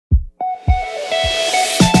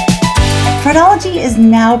Fraudology is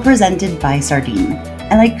now presented by Sardine,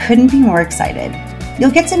 and I couldn't be more excited.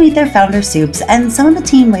 You'll get to meet their founder, Soups, and some of the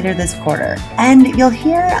team later this quarter, and you'll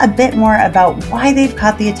hear a bit more about why they've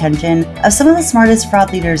caught the attention of some of the smartest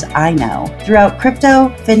fraud leaders I know throughout crypto,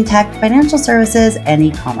 fintech, financial services, and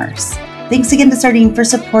e-commerce. Thanks again to Sardine for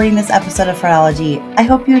supporting this episode of Fraudology. I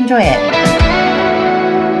hope you enjoy it.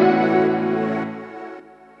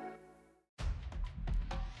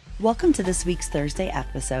 Welcome to this week's Thursday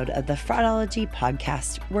episode of the Fraudology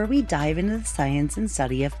podcast, where we dive into the science and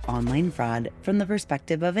study of online fraud from the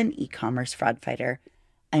perspective of an e-commerce fraud fighter.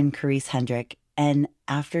 I'm Carice Hendrick, and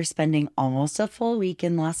after spending almost a full week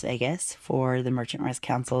in Las Vegas for the Merchant Risk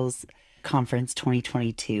Council's conference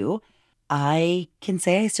 2022, I can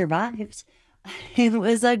say I survived. It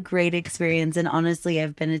was a great experience, and honestly,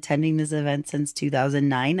 I've been attending this event since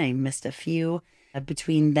 2009. I missed a few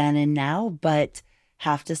between then and now, but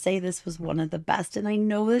have to say this was one of the best. And I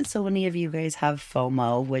know that so many of you guys have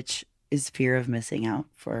FOMO, which is fear of missing out,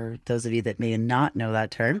 for those of you that may not know that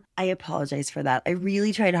term. I apologize for that. I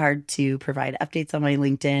really tried hard to provide updates on my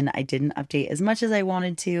LinkedIn. I didn't update as much as I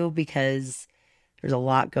wanted to because there's a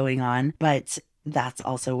lot going on, but that's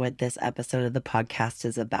also what this episode of the podcast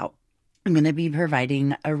is about. I'm going to be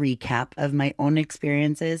providing a recap of my own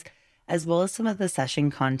experiences, as well as some of the session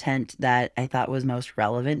content that I thought was most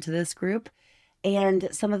relevant to this group, and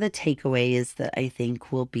some of the takeaways that I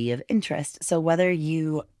think will be of interest. So whether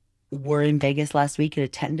you were in Vegas last week and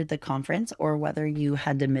attended the conference, or whether you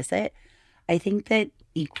had to miss it, I think that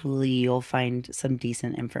equally you'll find some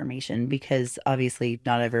decent information, because obviously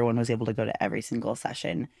not everyone was able to go to every single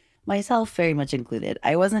session, myself very much included.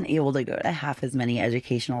 I wasn't able to go to half as many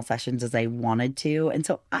educational sessions as I wanted to, and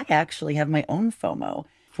so I actually have my own FOMO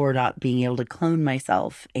for not being able to clone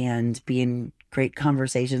myself and be in great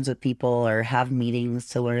conversations with people or have meetings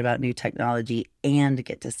to learn about new technology and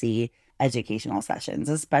get to see educational sessions,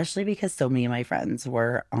 especially because so many of my friends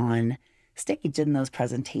were on stage in those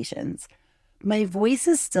presentations. My voice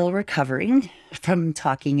is still recovering from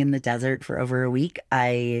talking in the desert for over a week.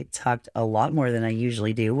 I talked a lot more than I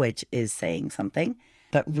usually do, which is saying something,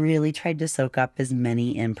 but really tried to soak up as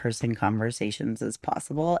many in-person conversations as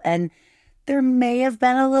possible. And there may have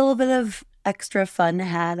been a little bit of extra fun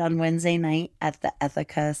had on Wednesday night at the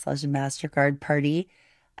Ethoca/MasterCard party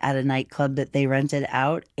at a nightclub that they rented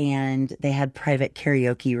out, and they had private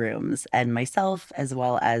karaoke rooms, and myself, as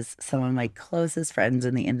well as some of my closest friends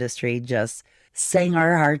in the industry, just sang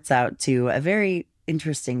our hearts out to a very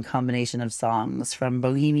interesting combination of songs, from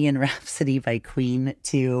Bohemian Rhapsody by Queen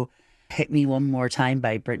to Hit Me One More Time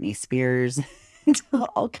by Britney Spears, to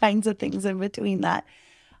all kinds of things in between that.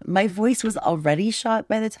 My voice was already shot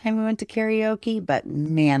by the time we went to karaoke, but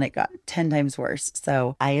man, it got 10 times worse.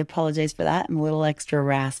 So I apologize for that. I'm a little extra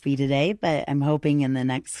raspy today, but I'm hoping in the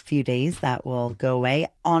next few days that will go away.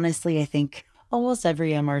 Honestly, I think almost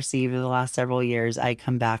every MRC for the last several years, I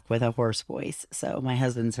come back with a hoarse voice. So my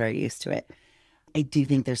husband's very used to it. I do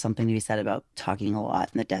think there's something to be said about talking a lot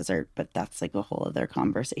in the desert, but that's like a whole other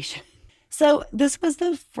conversation. So this was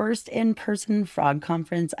the first in-person fraud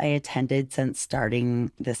conference I attended since starting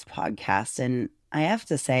this podcast. And I have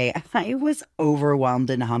to say, I was overwhelmed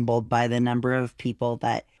and humbled by the number of people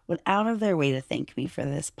that went out of their way to thank me for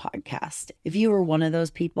this podcast. If you were one of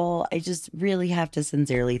those people, I just really have to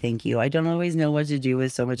sincerely thank you. I don't always know what to do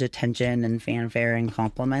with so much attention and fanfare and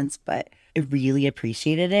compliments, but I really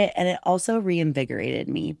appreciated it. And it also reinvigorated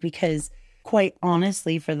me, because quite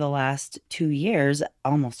honestly, for the last 2 years,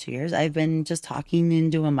 almost 2 years, I've been just talking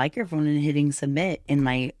into a microphone and hitting submit in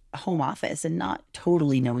my home office and not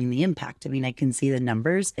totally knowing the impact. I mean, I can see the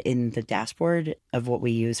numbers in the dashboard of what we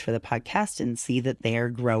use for the podcast and see that they are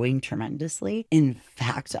growing tremendously. In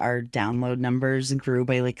fact, our download numbers grew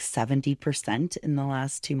by like 70% in the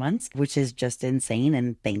last 2 months, which is just insane.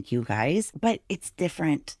 And thank you guys. But it's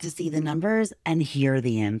different to see the numbers and hear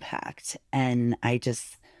the impact. And I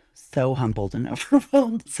just so humbled and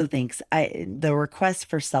overwhelmed. So thanks. The request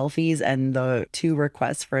for selfies and the 2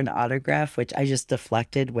 requests for an autograph, which I just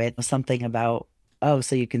deflected with something about, oh,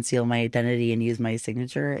 so you conceal my identity and use my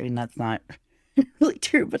signature. I mean, that's not really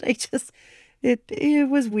true, but it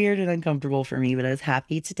was weird and uncomfortable for me, but I was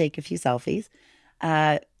happy to take a few selfies.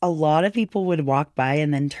 A lot of people would walk by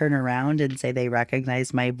and then turn around and say they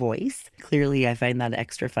recognized my voice. Clearly, I find that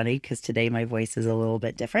extra funny because today my voice is a little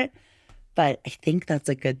bit different. But I think that's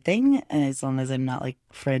a good thing, as long as I'm not like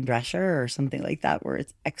Fran Drescher or something like that, where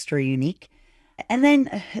it's extra unique. And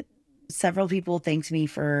then several people thanked me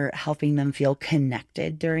for helping them feel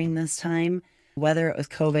connected during this time. Whether it was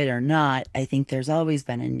COVID or not, I think there's always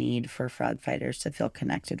been a need for fraud fighters to feel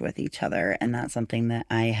connected with each other. And that's something that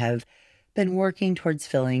I have been working towards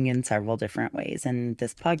filling in several different ways. And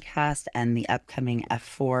this podcast and the upcoming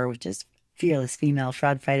F4, which is Fearless Female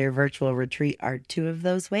Fraud Fighter Virtual Retreat, are two of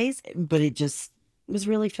those ways. But it just was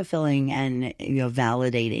really fulfilling and,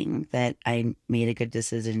 validating that I made a good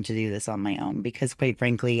decision to do this on my own. Because quite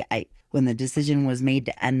frankly, when the decision was made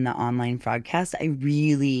to end the online fraudcast, I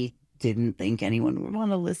really didn't think anyone would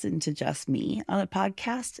want to listen to just me on a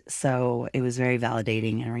podcast. So it was very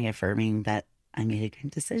validating and reaffirming that I made a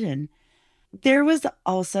good decision. There was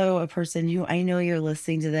also a person who, I know you're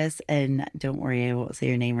listening to this, and don't worry, I won't say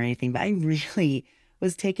your name or anything, but I really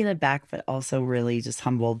was taken aback, but also really just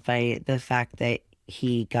humbled by the fact that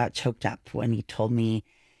he got choked up when he told me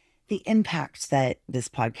the impact that this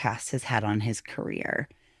podcast has had on his career.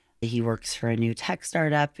 He works for a new tech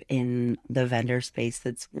startup in the vendor space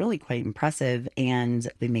that's really quite impressive, and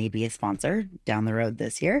they may be a sponsor down the road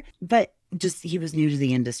this year. But just he was new to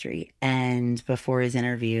the industry. And before his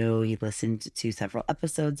interview, he listened to several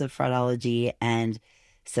episodes of Fraudology and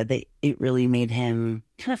said that it really made him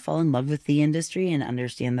kind of fall in love with the industry and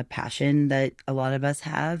understand the passion that a lot of us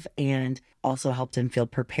have, and also helped him feel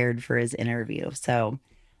prepared for his interview. So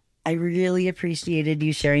I really appreciated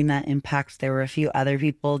you sharing that impact. There were a few other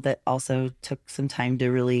people that also took some time to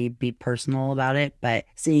really be personal about it, but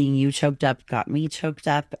seeing you choked up got me choked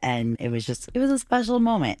up, and it was a special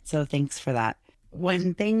moment. So thanks for that.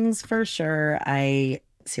 One thing's for sure, I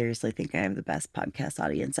seriously think I have the best podcast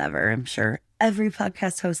audience ever. I'm sure every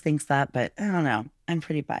podcast host thinks that, but I don't know. I'm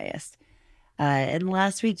pretty biased. And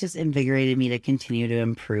last week just invigorated me to continue to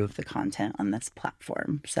improve the content on this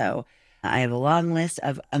platform. So I have a long list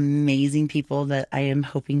of amazing people that I am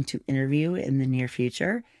hoping to interview in the near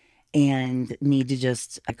future, and need to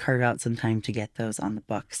just carve out some time to get those on the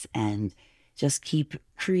books and just keep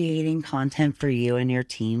creating content for you and your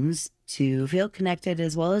teams to feel connected,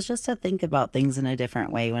 as well as just to think about things in a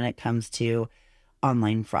different way when it comes to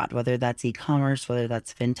online fraud, whether that's e-commerce, whether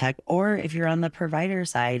that's fintech, or if you're on the provider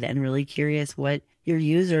side and really curious what your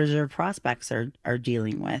users or prospects are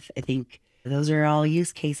dealing with. I think those are all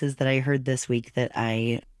use cases that I heard this week that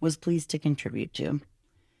I was pleased to contribute to.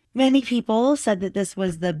 Many people said that this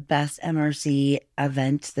was the best MRC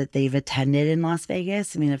event that they've attended in Las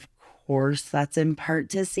Vegas. I mean, of course, that's in part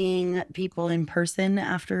to seeing people in person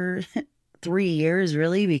after 3 years,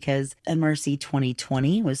 really, because MRC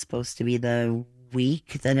 2020 was supposed to be the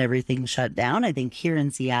week that everything shut down. I think here in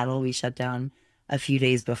Seattle, we shut down a few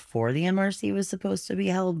days before the MRC was supposed to be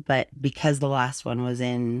held, but because the last one was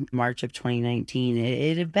in March of 2019,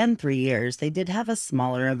 it had been 3 years. They did have a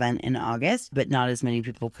smaller event in August, but not as many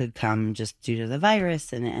people could come just due to the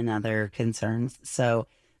virus and other concerns. So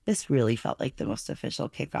this really felt like the most official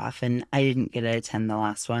kickoff, and I didn't get to attend the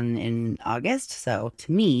last one in August. So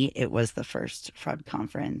to me, it was the first fraud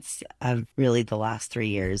conference of really the last 3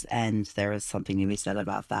 years, and there was something to be said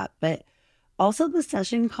about that. But also, the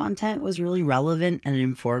session content was really relevant and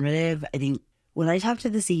informative. I think when I talked to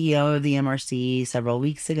the CEO of the MRC several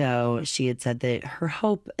weeks ago, she had said that her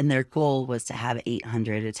hope and their goal was to have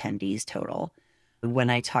 800 attendees total.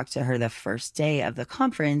 When I talked to her the first day of the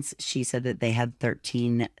conference, she said that they had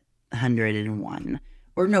 1,301.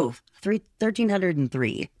 Or no,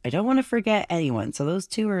 1,303. I don't want to forget anyone, so those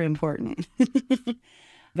two are important.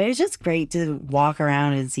 But it's just great to walk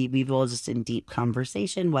around and see people just in deep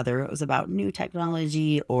conversation, whether it was about new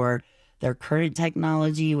technology or their current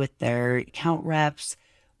technology with their account reps,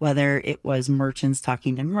 whether it was merchants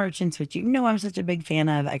talking to merchants, which I'm such a big fan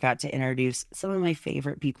of. I got to introduce some of my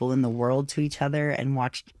favorite people in the world to each other and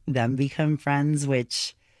watched them become friends,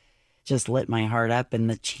 which just lit my heart up in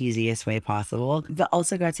the cheesiest way possible. But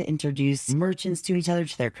also got to introduce merchants to each other,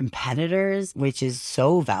 to their competitors, which is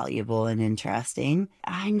so valuable and interesting.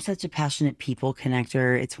 I'm such a passionate people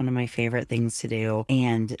connector. It's one of my favorite things to do,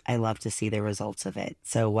 and I love to see the results of it.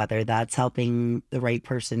 So whether that's helping the right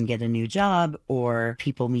person get a new job, or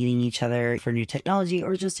people meeting each other for new technology,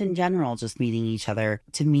 or just in general, just meeting each other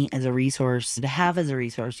to meet as a resource, to have as a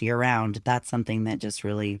resource year round, that's something that just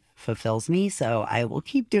really fulfills me. So I will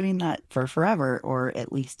keep doing that for forever, or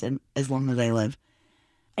at least as long as I live.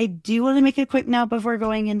 I do want to make a quick note before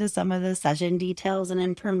going into some of the session details and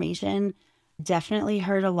information. Definitely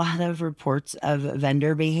heard a lot of reports of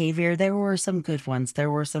vendor behavior. There were some good ones.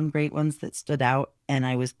 There were some great ones that stood out, and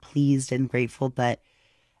I was pleased and grateful that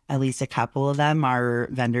at least a couple of them are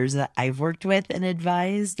vendors that I've worked with and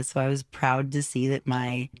advised. So I was proud to see that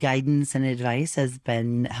my guidance and advice has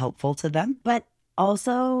been helpful to them. But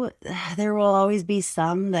also, there will always be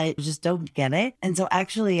some that just don't get it. And so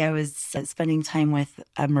actually, I was spending time with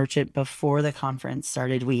a merchant before the conference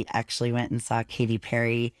started. We actually went and saw Katy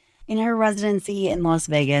Perry In her residency in Las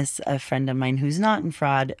Vegas, a friend of mine who's not in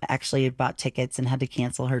fraud actually had bought tickets and had to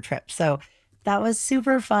cancel her trip. So that was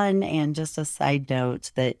super fun. And just a side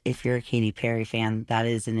note that if you're a Katy Perry fan, that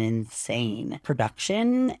is an insane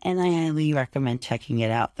production. And I highly recommend checking it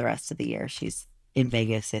out the rest of the year. She's in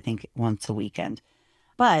Vegas, I think, once a weekend.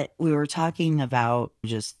 But we were talking about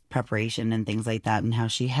just preparation and things like that, and how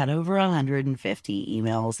she had over 150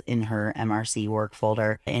 emails in her MRC work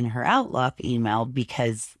folder in her Outlook email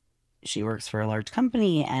because she works for a large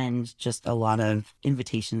company and just a lot of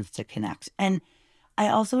invitations to connect. And I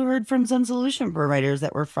also heard from some solution providers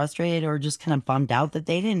that were frustrated or just kind of bummed out that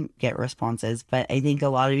they didn't get responses. But I think a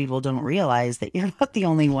lot of people don't realize that you're not the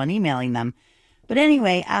only one emailing them. But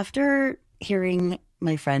anyway, after hearing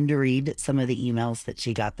my friend read some of the emails that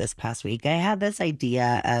she got this past week, I had this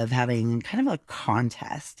idea of having kind of a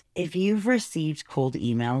contest. If you've received cold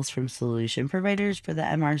emails from solution providers for the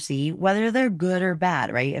MRC, whether they're good or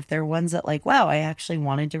bad, right? If they're ones that like, wow, I actually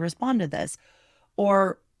wanted to respond to this,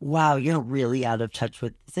 or wow, you're really out of touch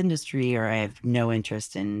with this industry, or I have no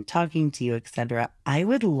interest in talking to you, etc. I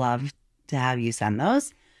would love to have you send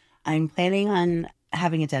those. I'm planning on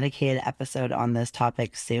having a dedicated episode on this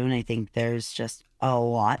topic soon. I think there's just a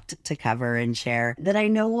lot to cover and share that I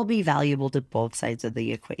know will be valuable to both sides of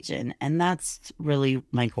the equation. And that's really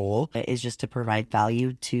my goal, is just to provide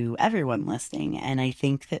value to everyone listening. And I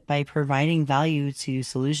think that by providing value to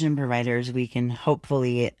solution providers, we can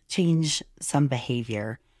hopefully change some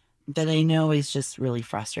behavior that I know is just really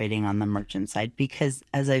frustrating on the merchant side. Because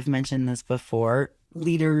as I've mentioned this before,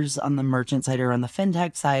 leaders on the merchant side or on the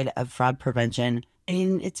fintech side of fraud prevention,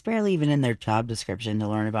 and it's barely even in their job description to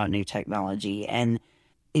learn about new technology. And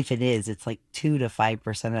if it is, it's like 2 to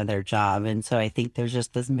 5% of their job. And so I think there's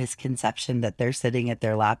just this misconception that they're sitting at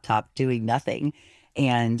their laptop doing nothing.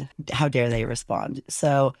 And how dare they respond?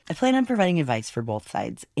 So I plan on providing advice for both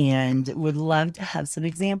sides and would love to have some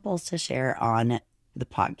examples to share on the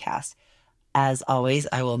podcast. As always,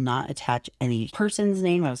 I will not attach any person's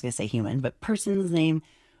name. I was going to say human, but person's name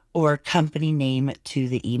or company name to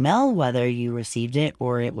the email, whether you received it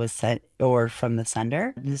or it was sent or from the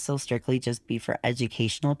sender. This will strictly just be for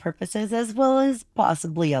educational purposes, as well as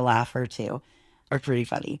possibly a laugh or two, or pretty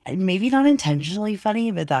funny. Maybe not intentionally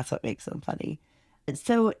funny, but that's what makes them funny.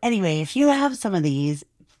 So anyway, if you have some of these,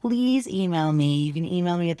 please email me. You can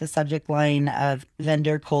email me at the subject line of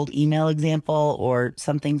vendor cold email example or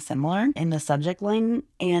something similar in the subject line.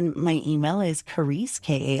 And my email is Karisse,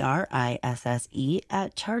 Karisse,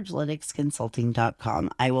 at chargelyticsconsulting.com.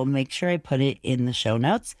 I will make sure I put it in the show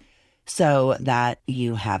notes so that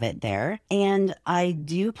you have it there. And I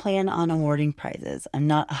do plan on awarding prizes. I'm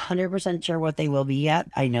not 100% sure what they will be yet.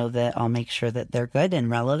 I know that I'll make sure that they're good and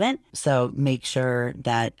relevant. So make sure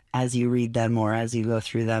that as you read them or as you go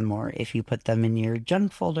through them, or if you put them in your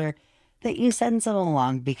junk folder, that you send some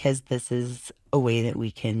along, because this is a way that we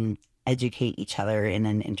can educate each other in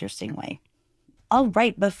an interesting way. All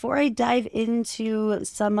right, before I dive into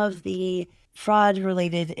some of the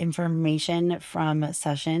fraud-related information from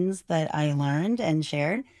sessions that I learned and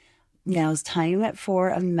shared, now it's time for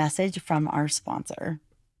a message from our sponsor.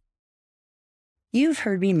 You've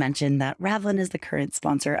heard me mention that Ravlin is the current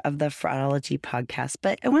sponsor of the Fraudology podcast,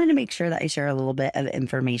 but I wanted to make sure that I share a little bit of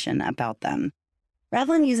information about them.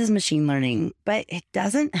 Ravlin uses machine learning, but it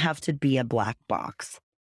doesn't have to be a black box.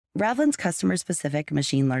 Ravlin's customer-specific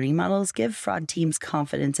machine learning models give fraud teams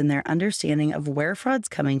confidence in their understanding of where fraud's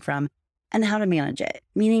coming from and how to manage it,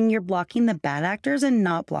 meaning you're blocking the bad actors and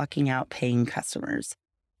not blocking out paying customers.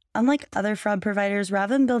 Unlike other fraud providers,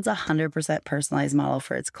 Ravlin builds a 100% personalized model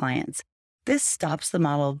for its clients. This stops the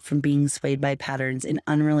model from being swayed by patterns in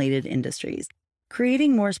unrelated industries,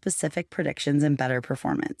 creating more specific predictions and better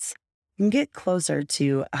performance. You can get closer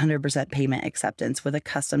to 100% payment acceptance with a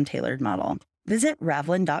custom-tailored model. Visit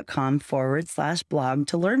ravlin.com/blog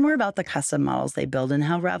to learn more about the custom models they build and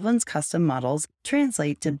how Ravlin's custom models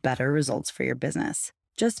translate to better results for your business.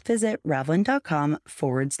 Just visit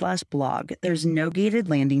ravlin.com/blog. There's no gated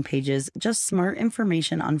landing pages, just smart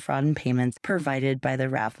information on fraud and payments provided by the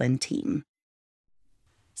Ravlin team.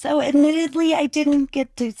 So admittedly, I didn't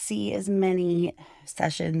get to see as many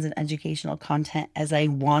sessions and educational content as I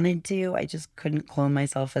wanted to. I just couldn't clone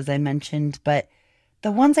myself, as I mentioned, but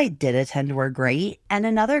the ones I did attend were great. And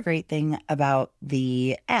another great thing about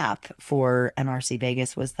the app for MRC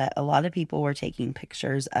Vegas was that a lot of people were taking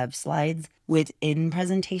pictures of slides within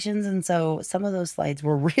presentations. And so some of those slides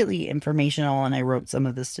were really informational, and I wrote some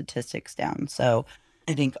of the statistics down. So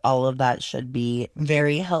I think all of that should be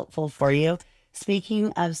very helpful for you.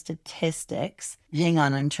 Speaking of statistics, hang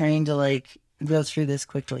on, I'm trying to go through this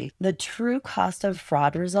quickly. The true cost of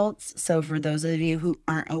fraud results. So for those of you who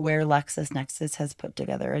aren't aware, LexisNexis has put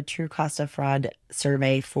together a true cost of fraud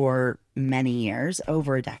survey for many years,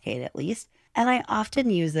 over a decade at least. And I often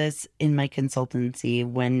use this in my consultancy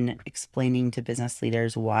when explaining to business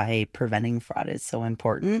leaders why preventing fraud is so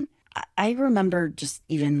important. I remember just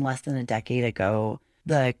even less than a decade ago,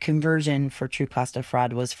 the conversion for true cost of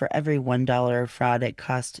fraud was for every $1 of fraud, it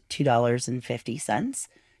cost $2.50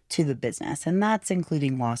 to the business. And that's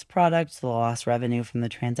including lost products, the lost revenue from the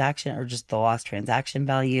transaction, or just the lost transaction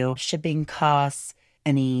value, shipping costs,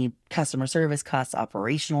 any customer service costs,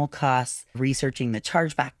 operational costs, researching the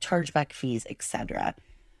chargeback fees, etc.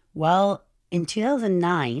 Well, in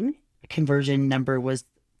 2009, conversion number was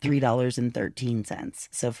 $3.13.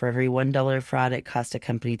 So for every $1 of fraud, it cost a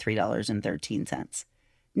company $3.13.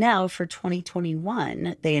 Now for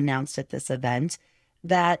 2021, they announced at this event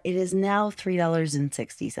that it is now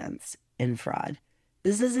 $3.60 in fraud.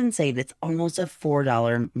 This is insane. It's almost a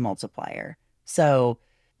 $4 multiplier. So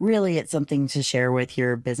really, it's something to share with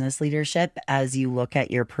your business leadership. As you look at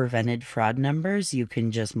your prevented fraud numbers, you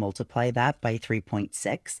can just multiply that by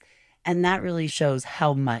 3.6. And that really shows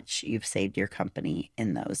how much you've saved your company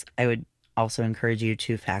in those. I would also encourage you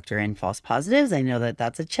to factor in false positives. I know that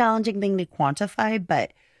that's a challenging thing to quantify,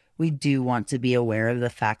 but we do want to be aware of the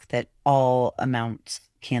fact that all amounts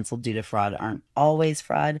canceled due to fraud aren't always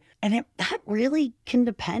fraud. And that really can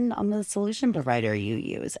depend on the solution provider you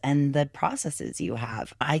use and the processes you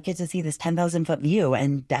have. I get to see this 10,000-foot view,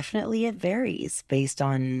 and definitely it varies based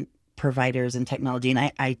on providers and technology.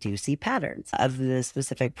 And I do see patterns of the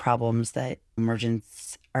specific problems that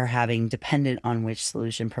merchants are having dependent on which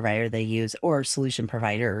solution provider they use or solution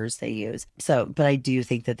providers they use. But I do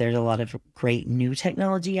think that there's a lot of great new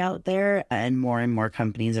technology out there, and more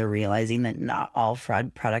companies are realizing that not all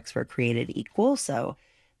fraud products were created equal. So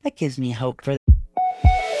that gives me hope for.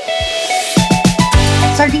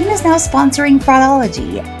 Sardine is now sponsoring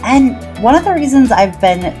Fraudology, and one of the reasons I've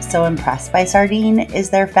been so impressed by Sardine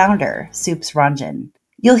is their founder, Soups Ranjan.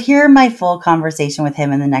 You'll hear my full conversation with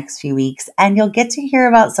him in the next few weeks, and you'll get to hear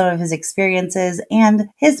about some of his experiences and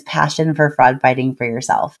his passion for fraud fighting for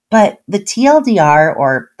yourself. But the TLDR,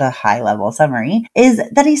 or the high-level summary, is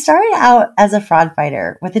that he started out as a fraud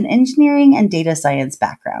fighter with an engineering and data science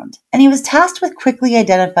background. And he was tasked with quickly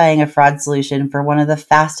identifying a fraud solution for one of the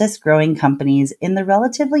fastest growing companies in the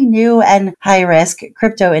relatively new and high-risk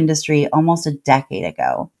crypto industry almost a decade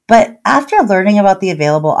ago. But after learning about the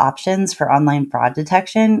available options for online fraud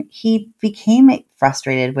detection, he became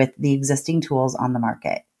frustrated with the existing tools on the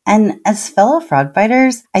market. And as fellow fraud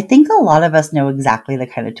fighters, I think a lot of us know exactly the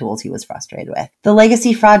kind of tools he was frustrated with. The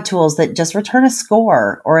legacy fraud tools that just return a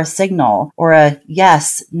score or a signal or a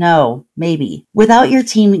yes, no, maybe, without your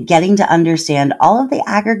team getting to understand all of the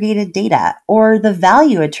aggregated data or the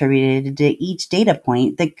value attributed to each data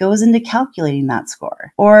point that goes into calculating that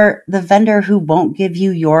score, or the vendor who won't give you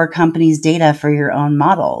your company's data for your own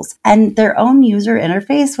models. And their own user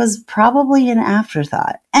interface was probably an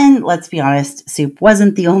afterthought. And let's be honest, Soup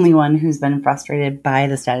wasn't the only one who's been frustrated by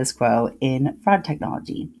the status quo in fraud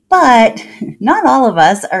technology. But not all of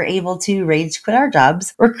us are able to rage quit our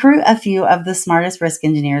jobs, recruit a few of the smartest risk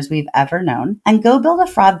engineers we've ever known, and go build a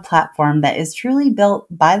fraud platform that is truly built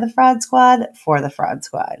by the fraud squad for the fraud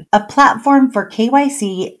squad. A platform for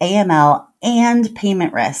KYC, AML, and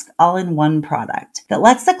payment risk all in one product that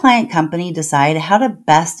lets the client company decide how to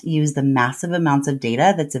best use the massive amounts of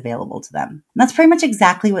data that's available to them. And that's pretty much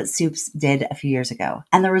exactly what Soups did a few years ago.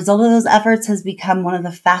 And the result of those efforts has become one of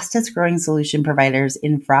the fastest growing solution providers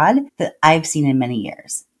in fraud that I've seen in many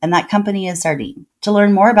years. And that company is Sardine. To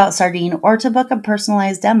learn more about Sardine or to book a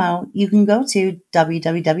personalized demo, you can go to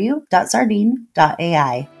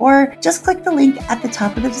www.sardine.ai or just click the link at the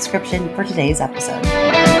top of the description for today's episode.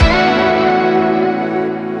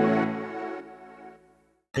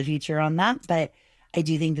 The future on that, but I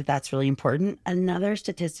do think that that's really important. Another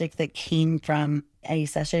statistic that came from a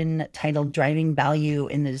session titled Driving Value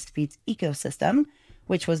in the Disputes Ecosystem,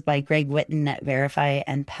 which was by Greg Witten at Verify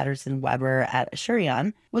and Patterson Weber at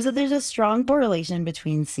Asurion, was that there's a strong correlation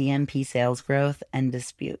between CMP sales growth and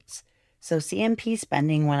disputes. So CMP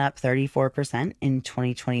spending went up 34% in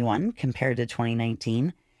 2021 compared to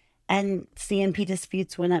 2019, and CMP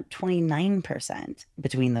disputes went up 29%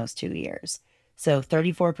 between those 2 years. So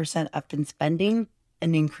 34% up in spending,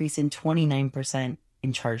 an increase in 29%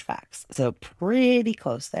 in chargebacks. So pretty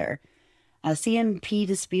close there. CMP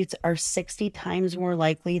disputes are 60 times more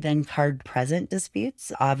likely than card present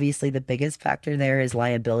disputes. Obviously, the biggest factor there is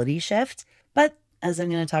liability shift, but as I'm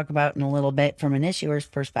going to talk about in a little bit from an issuer's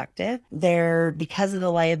perspective. Because of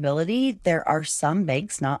the liability, there are some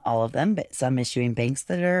banks, not all of them, but some issuing banks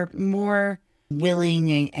that are more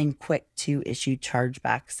willing and quick to issue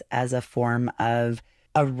chargebacks as a form of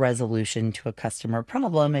a resolution to a customer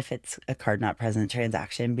problem if it's a card not present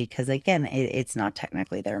transaction, because again, it's not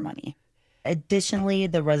technically their money. Additionally,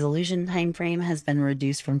 the resolution timeframe has been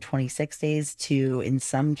reduced from 26 days to, in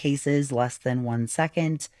some cases, less than 1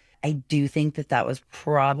 second. I do think that was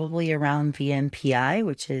probably around VMPI,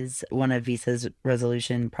 which is one of Visa's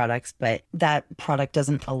resolution products, but that product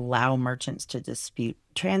doesn't allow merchants to dispute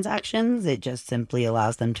transactions. It just simply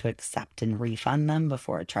allows them to accept and refund them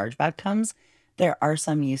before a chargeback comes. There are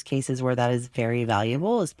some use cases where that is very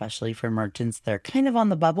valuable, especially for merchants that are kind of on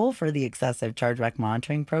the bubble for the excessive chargeback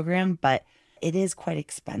monitoring program, but it is quite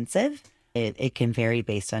expensive. It can vary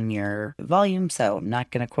based on your volume, so I'm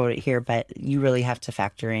not going to quote it here, but you really have to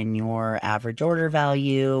factor in your average order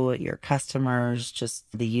value, your customers, just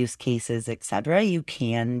the use cases, etc. You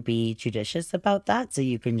can be judicious about that, so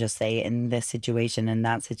you can just say in this situation and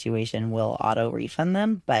that situation, we'll auto refund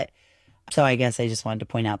them, but so I guess I just wanted to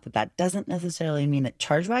point out that doesn't necessarily mean that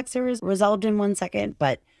chargebacks are resolved in 1 second,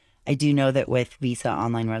 but I do know that with Visa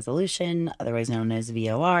Online Resolution, otherwise known as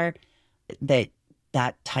VOR,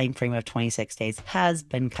 that time frame of 26 days has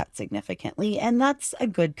been cut significantly, and that's a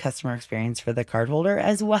good customer experience for the cardholder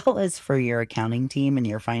as well as for your accounting team and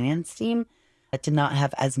your finance team to not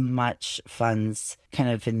have as much funds kind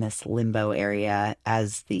of in this limbo area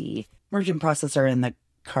as the merchant processor and the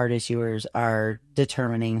card issuers are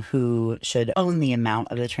determining who should own the amount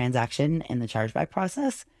of the transaction in the chargeback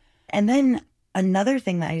process. And then another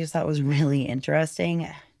thing that I just thought was really interesting,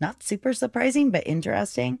 not super surprising, but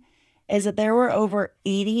interesting, is that there were over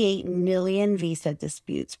 88 million Visa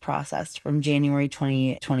disputes processed from January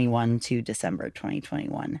 2021 to December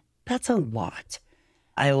 2021. That's a lot.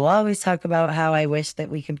 I will always talk about how I wish that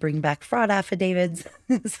we could bring back fraud affidavits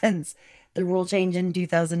since the rule change in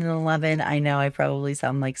 2011. I know I probably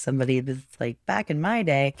sound like somebody that's like back in my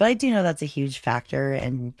day, but I do know that's a huge factor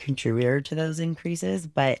and contributor to those increases,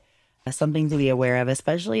 but something to be aware of,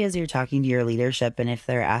 especially as you're talking to your leadership. And if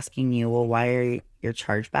they're asking you, well, why are your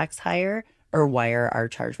chargebacks higher, or why are our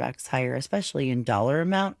chargebacks higher, especially in dollar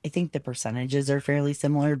amount? I think the percentages are fairly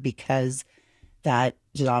similar because that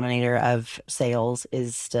denominator of sales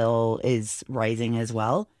is rising as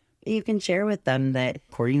well. You can share with them that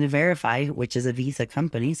according to Verify, which is a Visa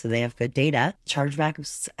company, so they have good data,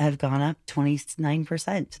 chargebacks have gone up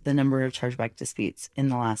 29%, the number of chargeback disputes in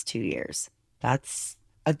the last 2 years. That's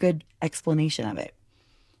a good explanation of it.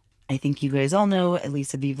 I think you guys all know, at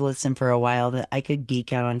least if you've listened for a while, that I could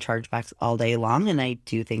geek out on chargebacks all day long, and I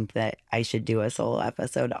do think that I should do a solo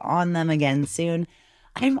episode on them again soon.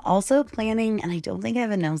 I'm also planning, and I don't think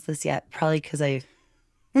I've announced this yet, probably because I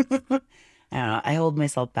don't know, I hold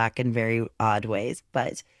myself back in very odd ways,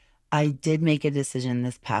 but I did make a decision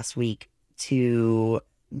this past week to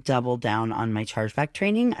double down on my chargeback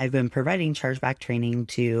training. I've been providing chargeback training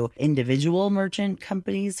to individual merchant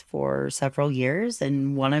companies for several years,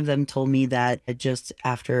 and one of them told me that just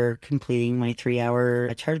after completing my 3-hour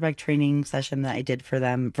chargeback training session that I did for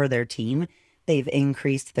them, for their team, they've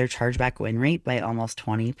increased their chargeback win rate by almost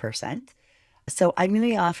 20%. So I'm going to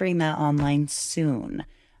be offering that online soon.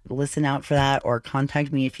 Listen out for that, or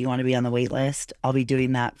contact me if you want to be on the wait list. I'll be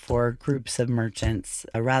doing that for groups of merchants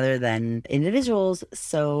rather than individuals,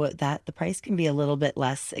 so that the price can be a little bit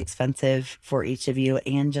less expensive for each of you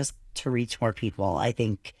and just to reach more people. I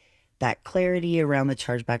think that clarity around the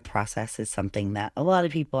chargeback process is something that a lot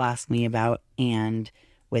of people ask me about, and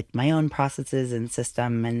with my own processes and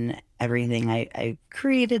system and everything, I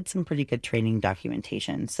created some pretty good training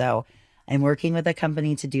documentation. So I'm working with a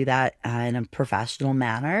company to do that in a professional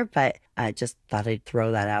manner, but I just thought I'd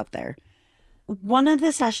throw that out there. One of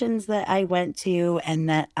the sessions that I went to and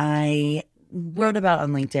that I wrote about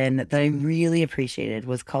on LinkedIn that I really appreciated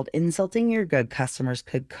was called Insulting Your Good Customers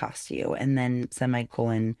Could Cost You, and then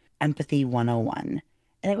semicolon Empathy 101.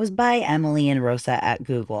 And it was by Emily and Rosa at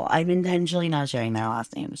Google. I'm intentionally not sharing their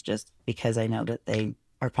last names just because I know that they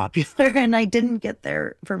are popular and I didn't get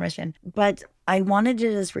their permission. But I wanted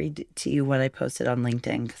to just read to you what I posted on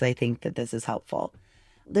LinkedIn because I think that this is helpful.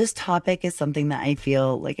 This topic is something that I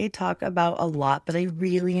feel like I talk about a lot, but I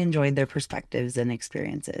really enjoyed their perspectives and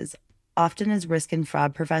experiences. Often as risk and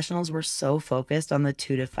fraud professionals, we're so focused on the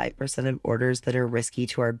 2 to 5% of orders that are risky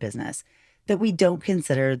to our business that we don't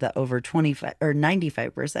consider the over 25 or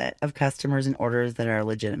 95% of customers and orders that are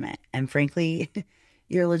legitimate. And frankly,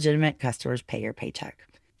 your legitimate customers pay your paycheck.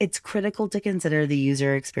 It's critical to consider the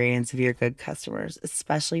user experience of your good customers,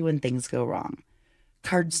 especially when things go wrong.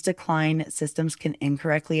 Cards decline, systems can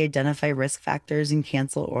incorrectly identify risk factors and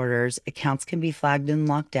cancel orders, accounts can be flagged and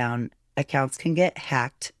locked down, accounts can get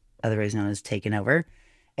hacked, otherwise known as taken over,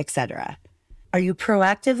 etc. Are you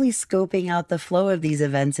proactively scoping out the flow of these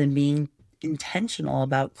events and being intentional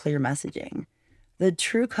about clear messaging? The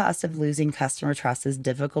true cost of losing customer trust is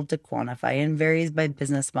difficult to quantify and varies by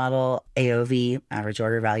business model, AOV, average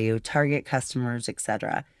order value, target customers,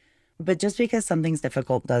 etc. But just because something's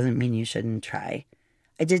difficult doesn't mean you shouldn't try.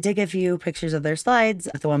 I did take a few pictures of their slides.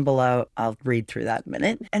 The one below, I'll read through that in a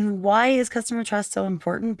minute. And why is customer trust so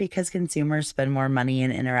important? Because consumers spend more money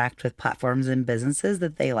and interact with platforms and businesses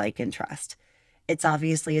that they like and trust. It's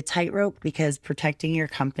obviously a tightrope because protecting your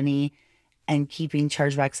company and keeping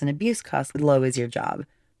chargebacks and abuse costs low is your job.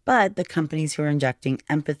 But the companies who are injecting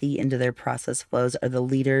empathy into their process flows are the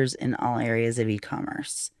leaders in all areas of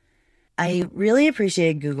e-commerce. I really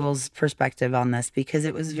appreciate Google's perspective on this because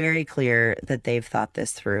it was very clear that they've thought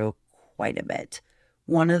this through quite a bit.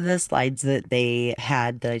 One of the slides that they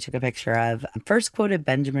had that I took a picture of first quoted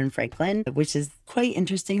Benjamin Franklin, which is quite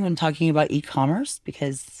interesting when talking about e-commerce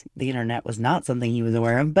because the internet was not something he was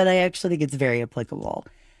aware of, but I actually think it's very applicable.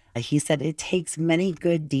 He said, "It takes many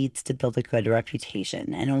good deeds to build a good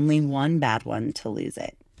reputation and only one bad one to lose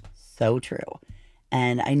it." So true.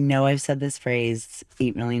 And I know I've said this phrase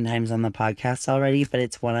 8 million times on the podcast already, but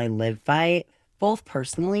it's one I live by, both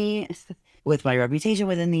personally with my reputation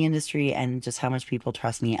within the industry and just how much people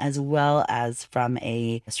trust me, as well as from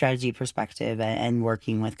a strategy perspective and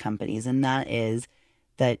working with companies. And that is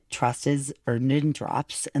that trust is earned in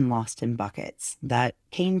drops and lost in buckets. That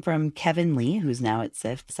came from Kevin Lee, who's now at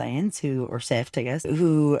SIFT Science, or SIFT, I guess,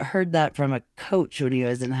 who heard that from a coach when he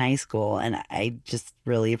was in high school. And I just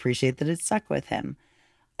really appreciate that it stuck with him.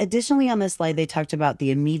 Additionally, on this slide, they talked about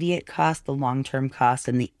the immediate cost, the long-term cost,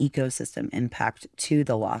 and the ecosystem impact to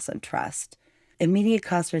the loss of trust. Immediate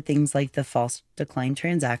costs are things like the false decline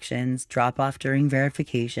transactions, drop-off during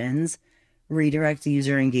verifications, redirect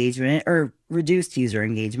user engagement or reduced user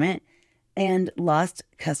engagement, and lost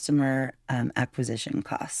customer acquisition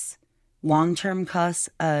costs. Long-term costs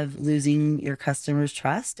of losing your customers'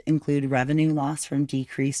 trust include revenue loss from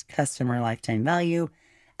decreased customer lifetime value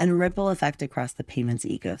and ripple effect across the payments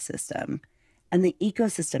ecosystem. And the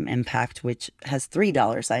ecosystem impact, which has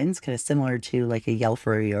 $3 kind of similar to like a Yelp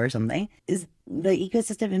review or something, is the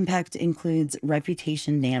ecosystem impact includes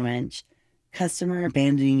reputation damage, customer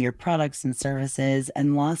abandoning your products and services,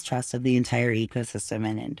 and lost trust of the entire ecosystem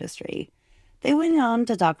and industry. They went on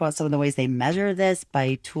to talk about some of the ways they measure this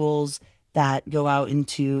by tools that go out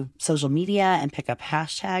into social media and pick up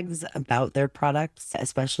hashtags about their products,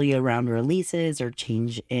 especially around releases or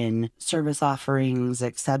change in service offerings,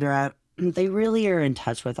 etc. They really are in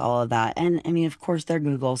touch with all of that. And I mean, of course, they're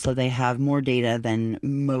Google, so they have more data than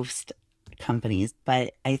most companies,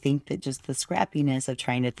 but I think that just the scrappiness of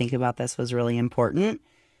trying to think about this was really important.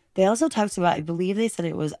 They also talked about, I believe they said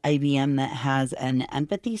it was IBM that has an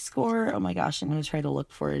empathy score. Oh my gosh, I'm going to try to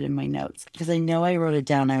look for it in my notes because I know I wrote it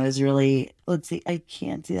down. I was really, let's see, I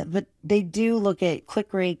can't see that, but they do look at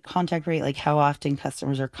click rate, contact rate, like how often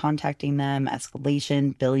customers are contacting them,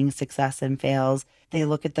 escalation, billing success and fails. They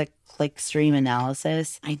look at the click stream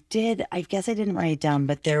analysis. I guess I didn't write it down,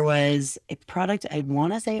 but there was a product, I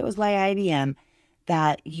want to say it was by IBM,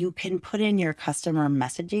 that you can put in your customer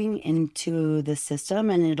messaging into the system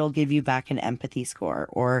and it'll give you back an empathy score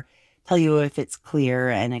or tell you if it's clear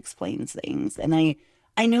and explains things. And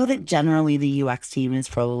I know that generally the UX team is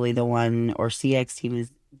probably the one, or CX team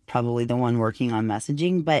is probably the one working on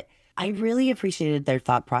messaging, but I really appreciated their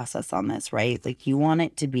thought process on this, right? Like you want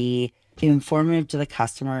it to be informative to the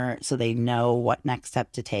customer so they know what next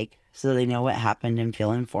step to take, so they know what happened and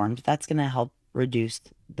feel informed. That's going to help reduce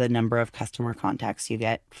the number of customer contacts you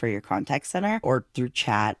get for your contact center or through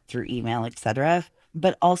chat, through email, etc.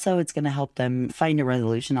 But also it's going to help them find a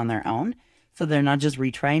resolution on their own. So they're not just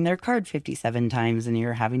retrying their card 57 times and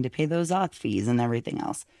you're having to pay those auth fees and everything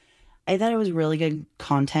else. I thought it was really good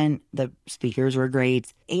content. The speakers were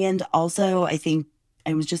great. And also I think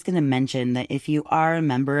I was just going to mention that if you are a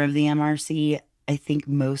member of the MRC, I think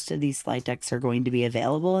most of these slide decks are going to be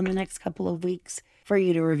available in the next couple of weeks for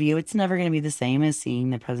you to review. It's never going to be the same as seeing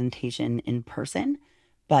the presentation in person,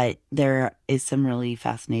 but there is some really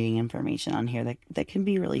fascinating information on here that can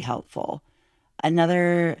be really helpful.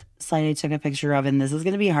 Another slide I took a picture of, and this is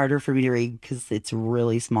going to be harder for me to read because it's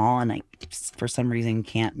really small and I, for some reason,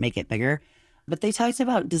 can't make it bigger. But they talked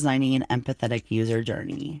about designing an empathetic user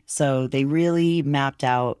journey. So they really mapped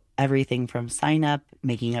out everything from sign up,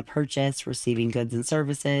 making a purchase, receiving goods and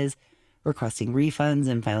services, requesting refunds,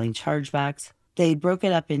 and filing chargebacks. They broke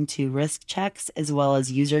it up into risk checks as well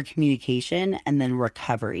as user communication and then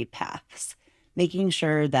recovery paths, making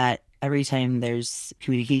sure that every time there's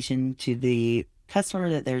communication to the customer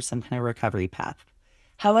that there's some kind of recovery path.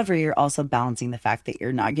 However, you're also balancing the fact that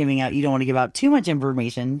you don't want to give out too much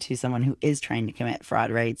information to someone who is trying to commit fraud,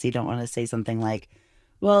 right? So you don't want to say something like,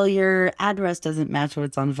 well, your address doesn't match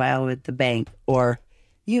what's on file with the bank, or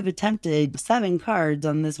you've attempted 7 cards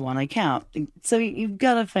on this one account. So you've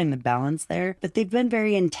got to find the balance there. But they've been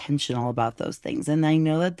very intentional about those things. And I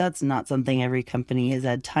know that that's not something every company has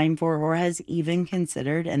had time for or has even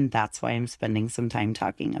considered. And that's why I'm spending some time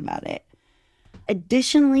talking about it.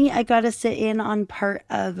 Additionally, I got to sit in on part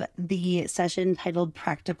of the session titled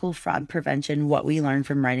Practical Fraud Prevention, What We Learned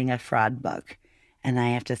from Writing a Fraud Book. And I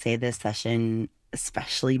have to say this session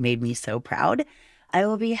especially made me so proud. I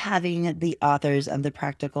will be having the authors of the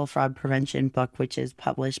Practical Fraud Prevention book, which is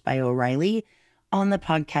published by O'Reilly, on the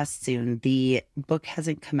podcast soon. The book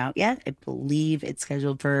hasn't come out yet. I believe it's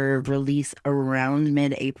scheduled for release around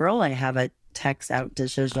mid-April. I have a text out to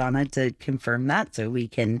Shoshana to confirm that so we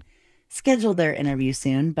can schedule their interview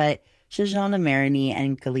soon. But Shoshana Marini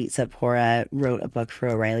and Galit Sapora wrote a book for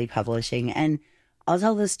O'Reilly Publishing, and I'll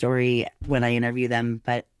tell the story when I interview them,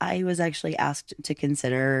 but I was actually asked to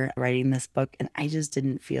consider writing this book, and I just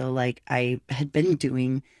didn't feel like I had been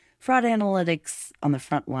doing fraud analytics on the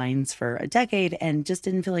front lines for a decade and just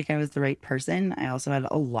didn't feel like I was the right person. I also had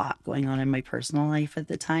a lot going on in my personal life at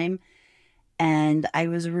the time, and I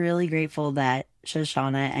was really grateful that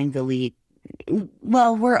Shoshana and Galit,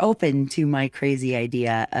 well, were open to my crazy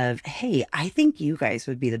idea of, hey, I think you guys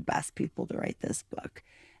would be the best people to write this book.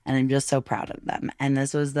 And I'm just so proud of them. And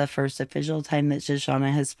this was the first official time that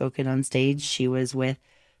Shoshana has spoken on stage. She was with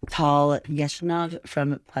Tal Yeshanov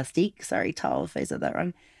from Plastique. Sorry, Tal, if I said that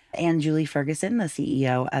wrong. And Julie Ferguson, the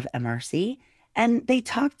CEO of MRC. And they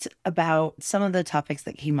talked about some of the topics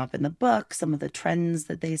that came up in the book, some of the trends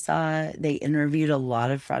that they saw. They interviewed a lot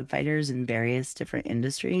of fraud fighters in various different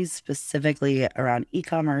industries, specifically around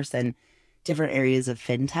e-commerce and different areas of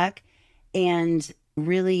fintech. And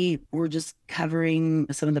really, we're just covering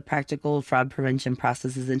some of the practical fraud prevention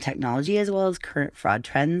processes and technology, as well as current fraud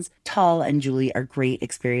trends. Tal and Julie are great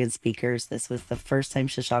experienced speakers. This was the first time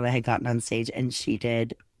Shoshana had gotten on stage, and she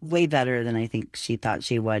did way better than I think she thought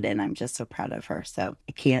she would. And I'm just so proud of her. So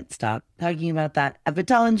I can't stop talking about that. But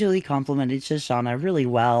Tal and Julie complimented Shoshana really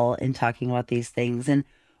well in talking about these things. And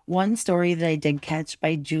one story that I did catch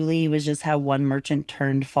by Julie was just how one merchant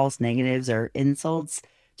turned false negatives or insults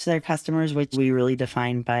to their customers, which we really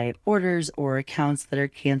define by orders or accounts that are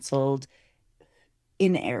canceled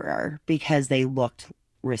in error because they looked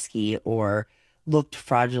risky or looked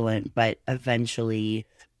fraudulent, but eventually,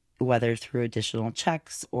 whether through additional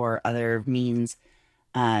checks or other means,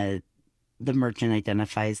 the merchant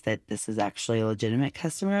identifies that this is actually a legitimate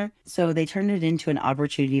customer. So they turned it into an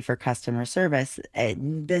opportunity for customer service.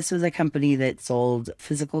 This was a company that sold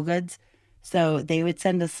physical goods. So they would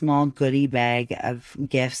send a small goodie bag of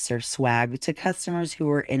gifts or swag to customers who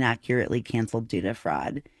were inaccurately canceled due to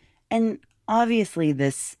fraud. And obviously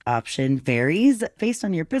this option varies based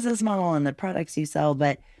on your business model and the products you sell,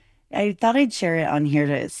 but I thought I'd share it on here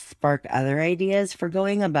to spark other ideas for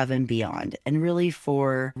going above and beyond and really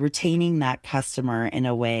for retaining that customer in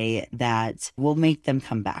a way that will make them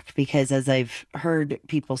come back. Because as I've heard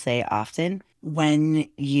people say often, when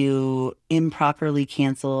you improperly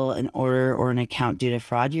cancel an order or an account due to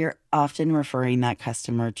fraud, you're often referring that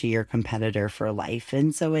customer to your competitor for life.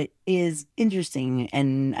 And so it is interesting,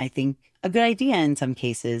 and I think a good idea in some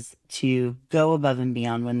cases, to go above and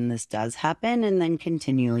beyond when this does happen, and then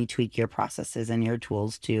continually tweak your processes and your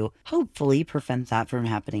tools to hopefully prevent that from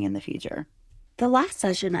happening in the future. The last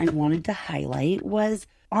session I wanted to highlight was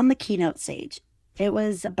on the keynote stage. It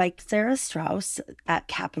was by Sarah Strauss at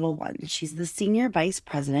Capital One. She's the Senior Vice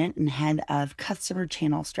President and Head of Customer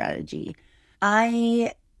Channel Strategy.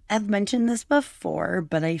 I have mentioned this before,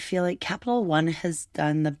 but I feel like Capital One has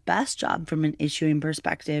done the best job from an issuing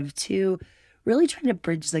perspective to really try to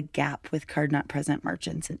bridge the gap with card-not-present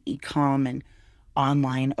merchants and e-com and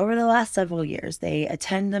online over the last several years. They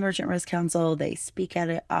attend the Merchant Risk Council. They speak at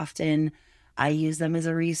it often. I use them as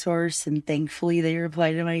a resource, and thankfully they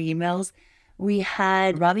reply to my emails. We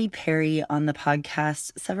had Robbie Perry on the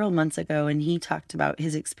podcast several months ago, and he talked about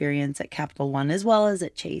his experience at Capital One as well as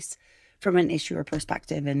at Chase from an issuer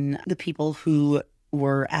perspective. And the people who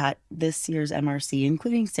were at this year's MRC,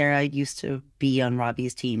 including Sarah, used to be on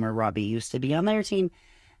Robbie's team, or Robbie used to be on their team,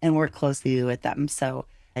 and work closely with them. So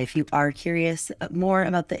if you are curious more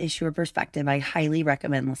about the issuer perspective, I highly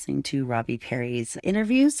recommend listening to Robbie Perry's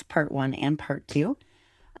interviews, part 1 and part 2.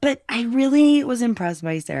 But I really was impressed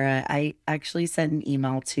by Sarah. I actually sent an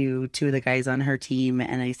email to two of the guys on her team,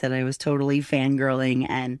 and I said I was totally fangirling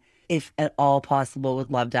and if at all possible, would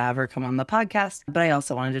love to have her come on the podcast. But I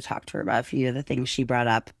also wanted to talk to her about a few of the things she brought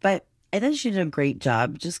up. But I thought she did a great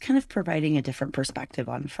job just kind of providing a different perspective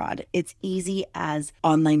on fraud. It's easy as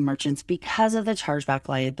online merchants because of the chargeback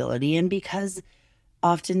liability and because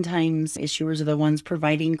oftentimes issuers are the ones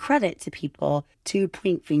providing credit to people to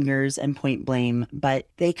point fingers and point blame, but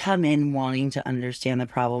they come in wanting to understand the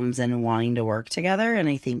problems and wanting to work together. And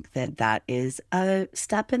I think that that is a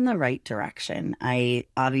step in the right direction. I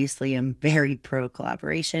obviously am very pro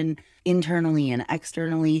collaboration internally and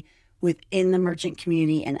externally within the merchant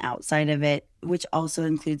community and outside of it, which also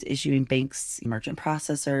includes issuing banks, merchant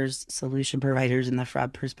processors, solution providers in the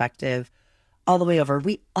fraud perspective, all the way over.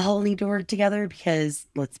 We all need to work together because,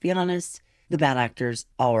 let's be honest, the bad actors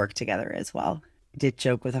all work together as well. I did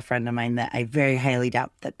joke with a friend of mine that I very highly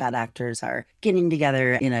doubt that bad actors are getting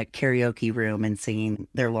together in a karaoke room and singing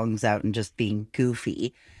their lungs out and just being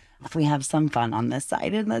goofy. We have some fun on this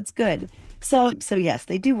side, and that's good. So yes,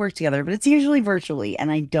 they do work together, but it's usually virtually,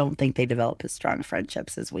 and I don't think they develop as strong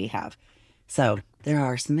friendships as we have. So there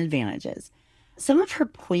are some advantages. Some of her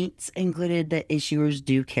points included that issuers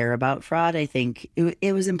do care about fraud. I think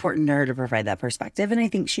it was important to her to provide that perspective, and I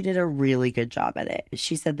think she did a really good job at it.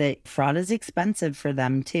 She said that fraud is expensive for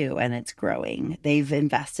them too, and it's growing. They've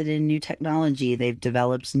invested in new technology. They've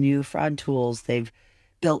developed new fraud tools. They've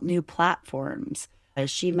built new platforms. As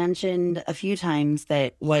she mentioned a few times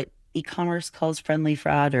that what e-commerce calls friendly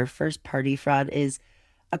fraud or first-party fraud is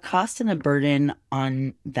a cost and a burden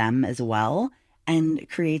on them as well, and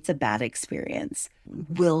creates a bad experience.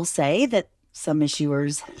 We'll say that some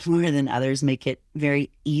issuers more than others make it very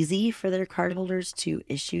easy for their cardholders to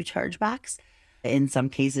issue chargebacks. In some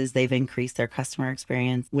cases, they've increased their customer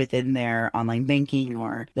experience within their online banking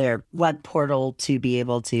or their web portal to be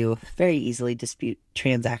able to very easily dispute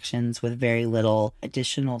transactions with very little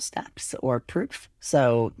additional steps or proof.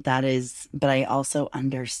 So that is, but I also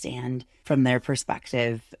understand from their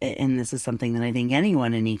perspective, and this is something that I think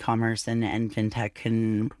anyone in e-commerce and fintech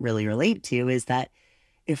can really relate to, is that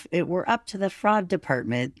if it were up to the fraud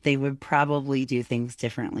department, they would probably do things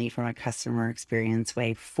differently from a customer experience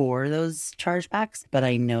way for those chargebacks. But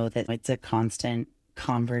I know that it's a constant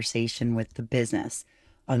conversation with the business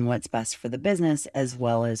on what's best for the business as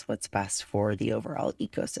well as what's best for the overall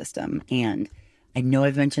ecosystem. And I know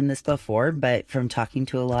I've mentioned this before, but from talking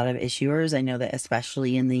to a lot of issuers, I know that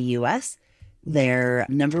especially in the US, their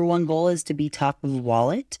number one goal is to be top of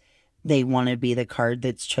wallet. They want to be the card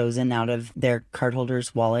that's chosen out of their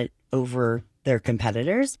cardholder's wallet over their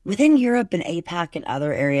competitors. Within Europe and APAC and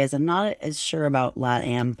other areas, I'm not as sure about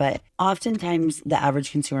LATAM, but oftentimes the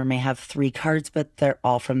average consumer may have 3 cards, but they're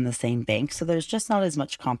all from the same bank. So there's just not as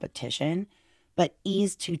much competition. But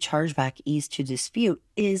ease to chargeback, ease to dispute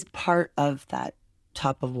is part of that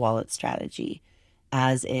top of wallet strategy,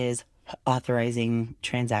 as is authorizing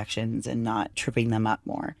transactions and not tripping them up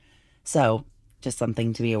more. So just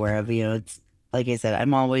something to be aware of. You know, it's like I said,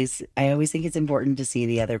 I always think it's important to see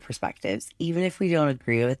the other perspectives. Even if we don't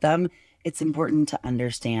agree with them, it's important to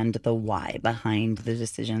understand the why behind the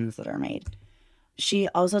decisions that are made. She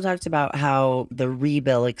also talked about how the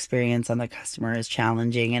rebill experience on the customer is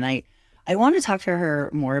challenging. And I want to talk to her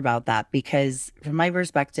more about that because from my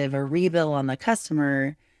perspective, a rebill on the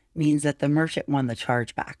customer means that the merchant won the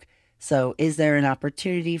chargeback. So is there an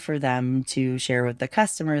opportunity for them to share with the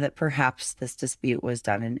customer that perhaps this dispute was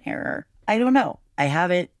done in error? I don't know. I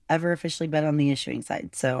haven't ever officially been on the issuing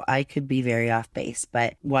side, so I could be very off base.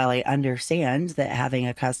 But while I understand that having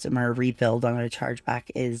a customer rebuild on a chargeback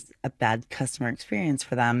is a bad customer experience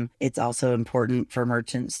for them, it's also important for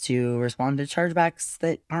merchants to respond to chargebacks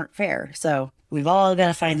that aren't fair. So we've all got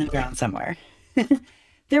to find the ground somewhere.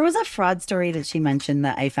 There was a fraud story that she mentioned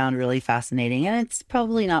that I found really fascinating, and it's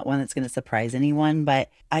probably not one that's going to surprise anyone, but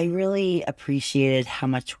I really appreciated how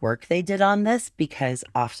much work they did on this because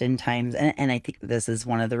oftentimes, and I think this is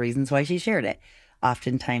one of the reasons why she shared it,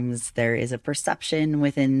 oftentimes there is a perception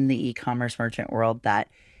within the e-commerce merchant world that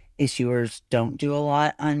issuers don't do a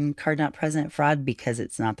lot on card not present fraud because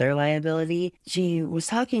it's not their liability. She was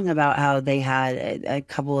talking about how they had a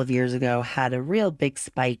couple of years ago had a real big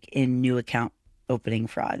spike in new account opening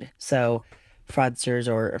fraud. So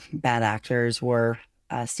fraudsters or bad actors were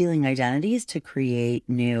stealing identities to create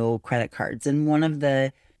new credit cards. And one of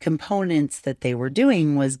the components that they were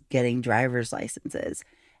doing was getting driver's licenses.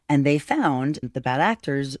 And they found the bad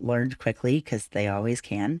actors learned quickly, because they always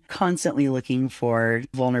can, constantly looking for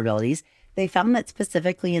vulnerabilities. They found that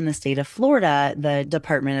specifically in the state of Florida, the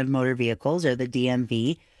Department of Motor Vehicles, or the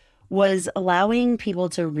DMV, was allowing people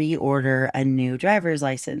to reorder a new driver's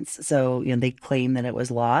license. So, they claim that it was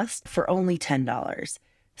lost for only $10.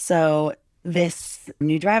 So this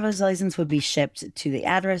new driver's license would be shipped to the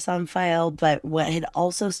address on file. But what had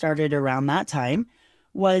also started around that time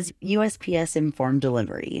was USPS informed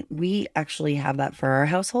delivery. We actually have that for our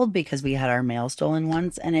household because we had our mail stolen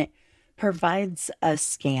once, and it provides a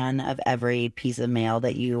scan of every piece of mail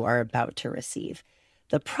that you are about to receive.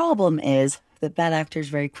 The problem is that bad actors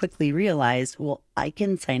very quickly realized, well, I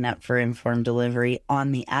can sign up for informed delivery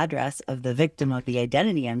on the address of the victim of the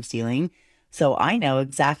identity I'm stealing. So I know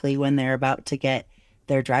exactly when they're about to get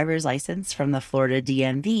their driver's license from the Florida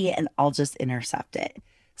DMV, and I'll just intercept it.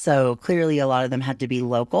 So clearly a lot of them had to be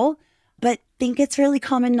local, but I think it's really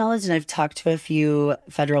common knowledge. And I've talked to a few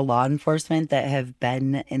federal law enforcement that have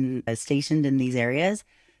been stationed in these areas,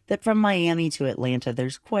 that from Miami to Atlanta,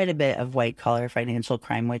 there's quite a bit of white collar financial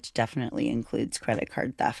crime, which definitely includes credit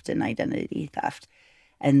card theft and identity theft.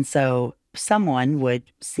 And so someone would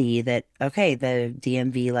see that, okay, the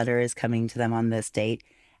DMV letter is coming to them on this date,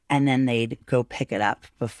 and then they'd go pick it up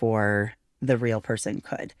before the real person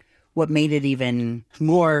could. What made it even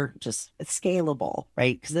more just scalable,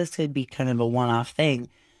 right? Because this could be kind of a one-off thing,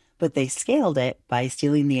 but they scaled it by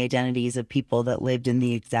stealing the identities of people that lived in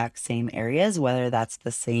the exact same areas, whether that's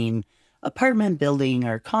the same apartment building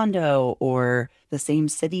or condo or the same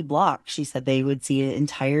city block. She said they would see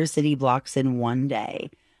entire city blocks in one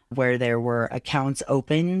day where there were accounts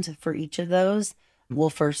opened for each of those.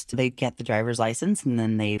 Well, first they get the driver's license, and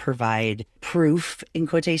then they provide proof, in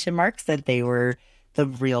quotation marks, that they were the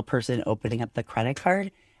real person opening up the credit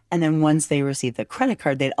card. And then once they received the credit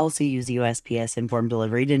card, they'd also use USPS informed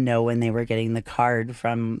delivery to know when they were getting the card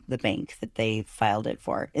from the bank that they filed it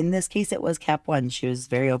for. In this case, it was Cap One. She was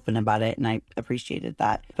very open about it, and I appreciated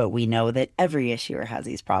that. But we know that every issuer has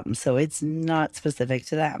these problems, so it's not specific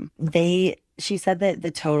to them. She said that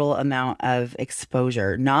the total amount of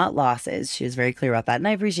exposure, not losses, she was very clear about that, and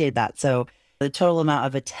I appreciate that. So the total amount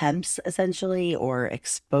of attempts, essentially, or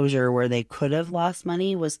exposure where they could have lost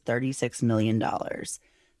money was $36 million.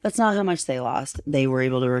 That's not how much they lost. They were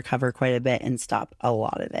able to recover quite a bit and stop a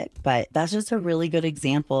lot of it. But that's just a really good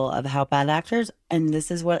example of how bad actors, and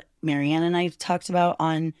this is what Marianne and I talked about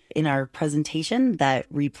in our presentation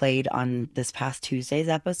that replayed on this past Tuesday's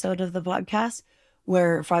episode of the podcast,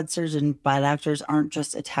 where fraudsters and bad actors aren't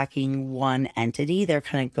just attacking one entity, they're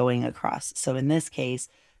kind of going across. So in this case,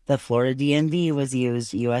 the Florida DMV was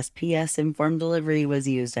used, USPS informed delivery was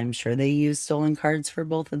used. I'm sure they used stolen cards for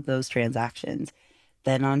both of those transactions.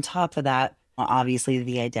 Then on top of that, obviously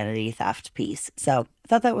the identity theft piece. So I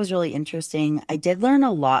thought that was really interesting. I did learn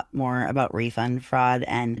a lot more about refund fraud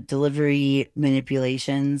and delivery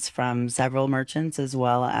manipulations from several merchants, as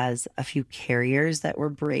well as a few carriers that were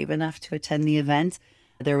brave enough to attend the event.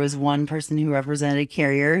 There was one person who represented a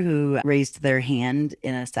carrier who raised their hand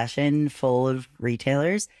in a session full of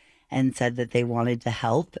retailers and said that they wanted to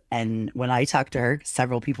help. And when I talked to her,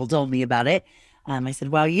 several people told me about it. I said,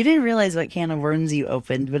 wow, you didn't realize what can of worms you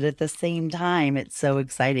opened, but at the same time, it's so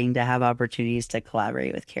exciting to have opportunities to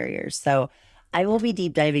collaborate with carriers. So I will be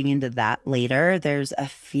deep diving into that later. There's a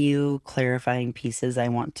few clarifying pieces I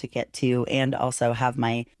want to get to, and also have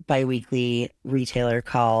my biweekly retailer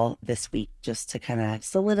call this week just to kind of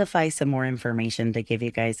solidify some more information to give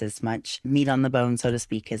you guys as much meat on the bone, so to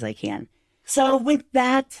speak, as I can. So with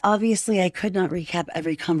that, obviously I could not recap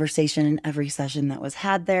every conversation and every session that was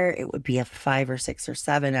had there. It would be a 5 or 6 or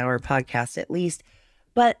 7 hour podcast at least.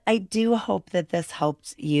 But I do hope that this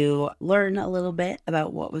helped you learn a little bit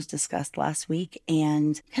about what was discussed last week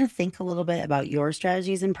and kind of think a little bit about your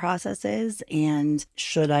strategies and processes. And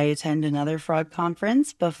should I attend another fraud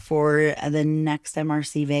conference before the next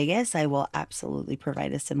MRC Vegas, I will absolutely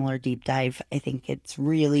provide a similar deep dive. I think it's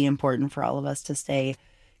really important for all of us to stay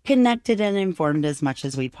connected and informed as much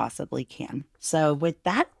as we possibly can. So with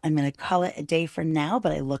that, I'm going to call it a day for now,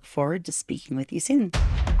 but I look forward to speaking with you soon.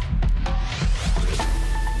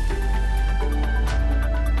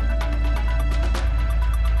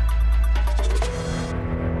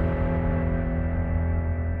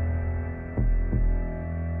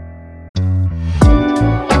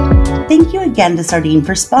 Thank you again to Sardine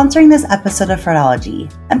for sponsoring this episode of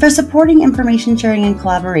Fraudology and for supporting information sharing and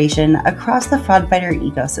collaboration across the FraudFighter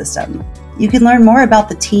ecosystem. You can learn more about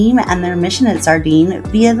the team and their mission at Sardine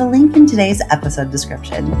via the link in today's episode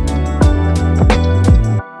description.